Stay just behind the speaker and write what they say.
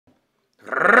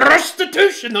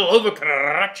Restitutional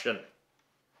Overcorrection.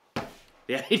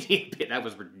 The idea, that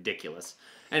was ridiculous.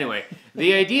 Anyway,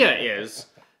 the idea is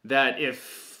that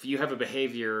if you have a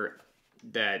behavior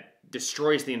that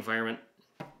destroys the environment,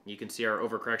 you can see our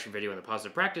overcorrection video and the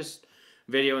positive practice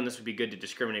video, and this would be good to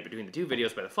discriminate between the two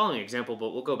videos by the following example,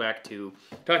 but we'll go back to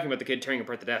talking about the kid tearing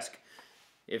apart the desk.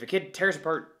 If a kid tears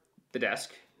apart the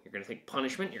desk, you're going to think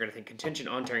punishment, you're going to think contention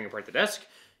on tearing apart the desk.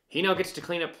 He now gets to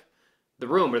clean up the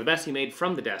room or the mess he made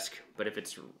from the desk, but if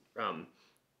it's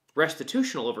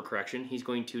restitutional overcorrection, he's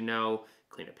going to now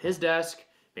clean up his desk,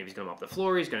 maybe he's going to mop the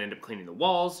floor, he's going to end up cleaning the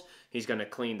walls, he's going to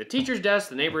clean the teacher's desk,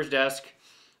 the neighbor's desk,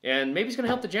 and maybe he's going to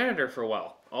help the janitor for a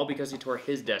while, all because he tore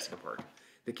his desk apart.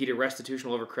 The key to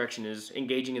restitutional overcorrection is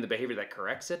engaging in the behavior that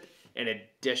corrects it and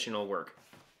additional work.